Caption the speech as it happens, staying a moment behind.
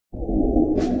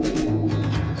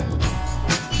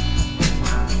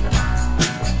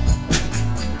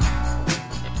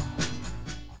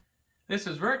This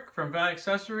is Rick from Value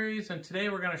Accessories, and today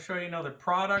we're going to show you another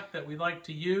product that we like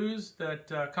to use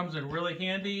that comes in really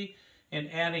handy in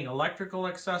adding electrical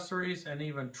accessories and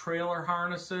even trailer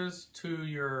harnesses to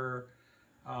your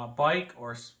bike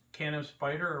or Can-Am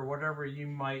Spyder or whatever you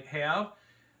might have.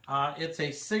 It's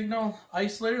a signal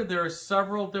isolator. There are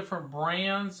several different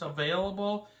brands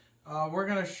available. We're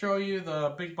going to show you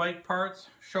the Big Bike Parts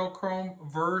Show Chrome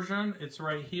version. It's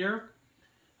right here.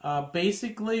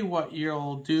 Basically what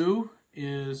you'll do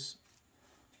is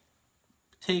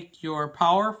take your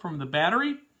power from the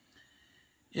battery.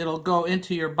 It'll go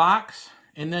into your box,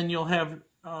 and then you'll have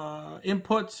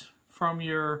inputs from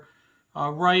your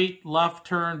right, left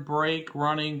turn, brake,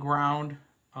 running, ground,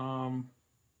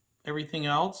 everything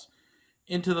else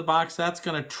into the box. That's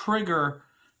going to trigger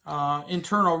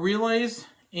internal relays,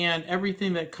 and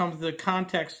everything that comes that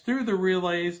contacts through the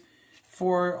relays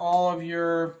for all of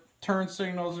your turn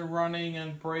signals and running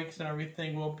and brakes and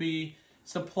everything will be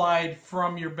supplied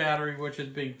from your battery, which is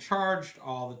being charged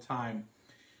all the time.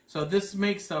 So this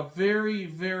makes a very,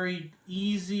 very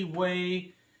easy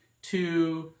way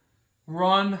to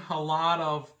run a lot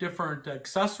of different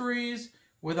accessories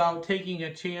without taking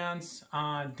a chance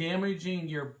on damaging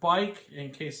your bike in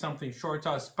case something shorts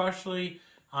out, especially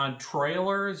on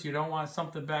trailers. You don't want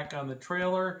something back on the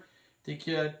trailer to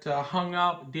get hung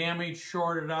up, damaged,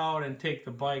 shorted out, and take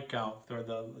the bike out, or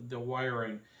the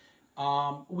wiring.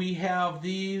 We have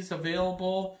these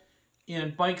available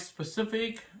in bike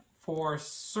specific for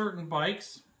certain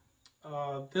bikes.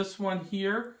 This one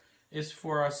here is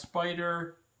for a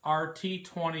Spyder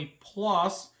RT20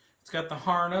 Plus. It's got the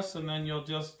harness, and then you'll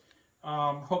just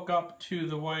hook up to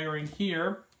the wiring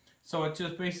here. So it's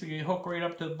just basically hook right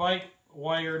up to the bike,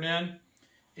 wired in.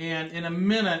 And in a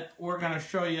minute, we're going to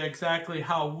show you exactly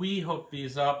how we hook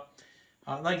these up.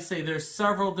 Like I say, there's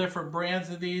several different brands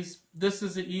of these. This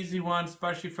is an easy one,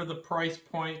 especially for the price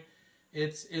point.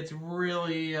 It's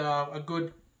really a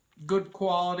good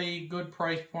quality, good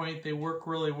price point. They work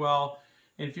really well.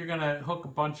 And if you're going to hook a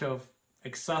bunch of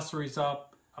accessories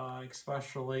up,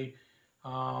 especially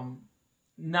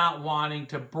not wanting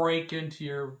to break into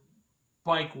your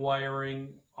bike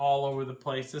wiring all over the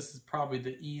place, this is probably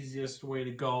the easiest way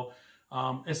to go,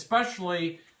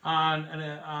 especially on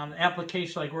an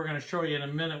application like we're going to show you in a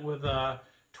minute with a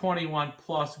 21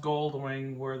 plus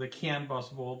Goldwing, where the CAN bus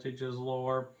voltage is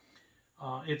lower.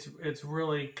 It's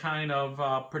really kind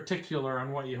of particular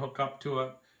on what you hook up to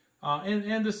it,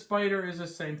 and the Spyder is the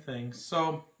same thing.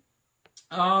 So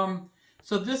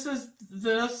so this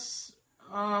is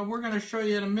we're going to show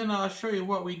you in a minute. I'll show you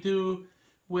what we do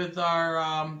with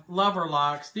our lever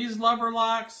locks. These lever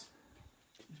locks,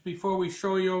 before we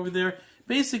show you over there,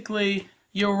 basically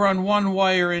you'll run one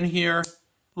wire in here,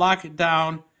 lock it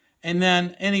down, and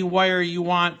then any wire you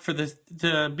want for this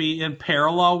to be in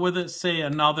parallel with it, say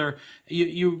another,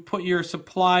 you put your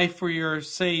supply for your,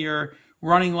 say, your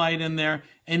running light in there,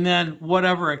 and then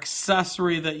whatever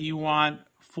accessory that you want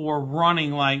for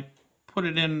running light, put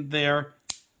it in there,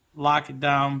 lock it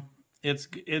down.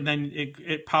 And then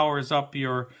it powers up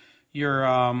your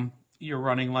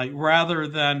running light, rather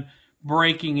than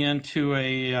breaking into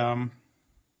a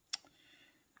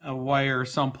wire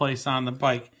someplace on the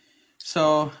bike.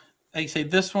 So, like I say,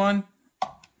 this one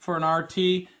for an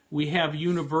RT, we have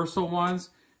universal ones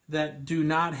that do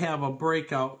not have a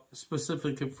breakout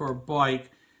specifically for a bike,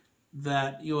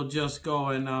 that you'll just go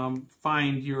and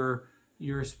find your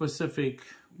specific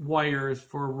wires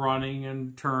for running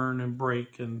and turn and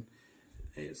brake and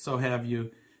so have you.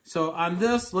 So on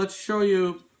this, let's show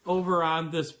you over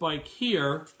on this bike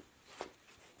here.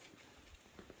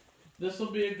 This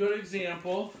will be a good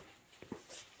example.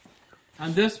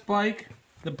 On this bike,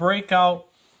 the breakout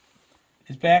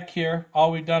is back here.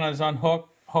 All we've done is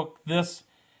hook this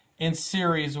in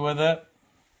series with it,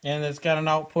 and it's got an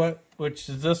output, which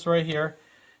is this right here.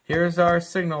 Here's our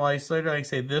signal isolator. Like I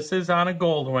say, this is on a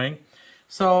Goldwing.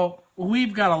 So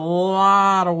we've got a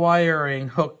lot of wiring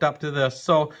hooked up to this.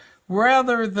 So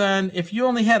rather than, if you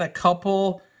only had a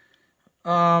couple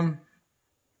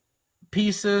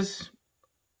pieces,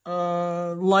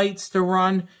 lights to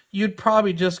run, you'd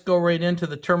probably just go right into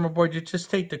the terminal board. You just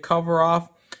take the cover off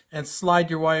and slide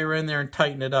your wire in there and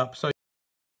tighten it up. So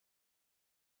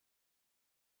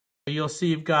you'll see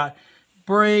you've got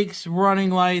brakes,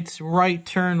 running lights, right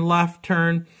turn, left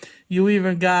turn. You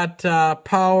even got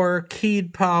power,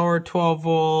 keyed power, 12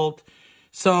 volt.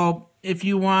 So if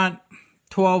you want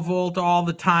 12 volt all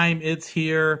the time, it's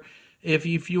here. If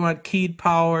you want keyed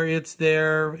power, it's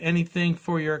there. Anything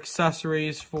for your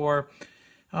accessories, for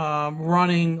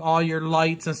running all your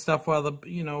lights and stuff while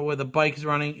where the bike's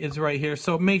running, is right here.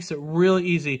 So it makes it really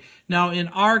easy. Now in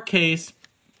our case,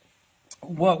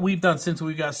 what we've done, since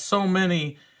we've got so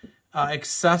many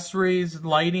accessories,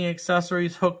 lighting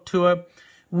accessories hooked to it,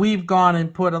 we've gone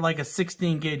and put like a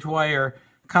 16 gauge wire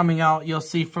coming out. You'll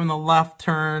see from the left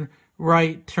turn,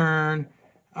 right turn,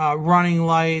 running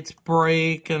lights,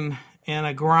 brake, and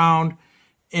a ground.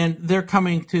 And they're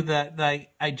coming to that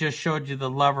I just showed you, the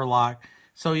lever lock.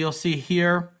 So you'll see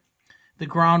here, the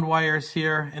ground wires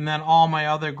here, and then all my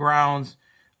other grounds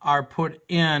are put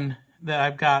in that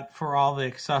I've got for all the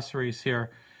accessories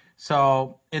here.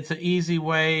 So it's an easy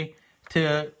way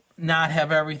to not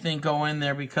have everything go in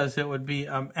there, because it would be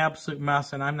an absolute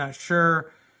mess, and I'm not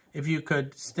sure if you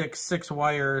could stick 6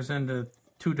 wires into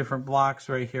 2 different blocks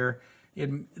right here.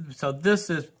 So this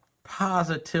is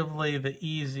positively the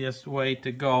easiest way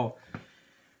to go.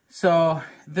 So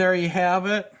there you have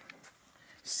it.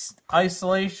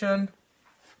 Isolation,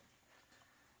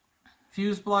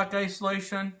 fuse block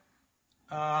isolation.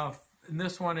 And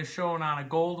this one is shown on a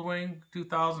Goldwing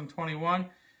 2021.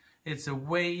 It's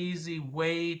a easy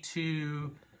way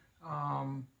to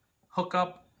hook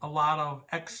up a lot of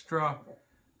extra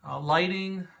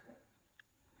lighting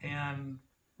and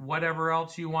whatever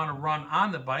else you want to run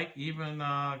on the bike, even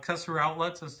accessory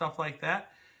outlets and stuff like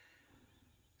that.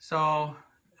 So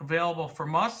available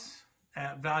from us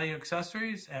at Value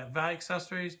Accessories at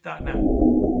valueaccessories.net.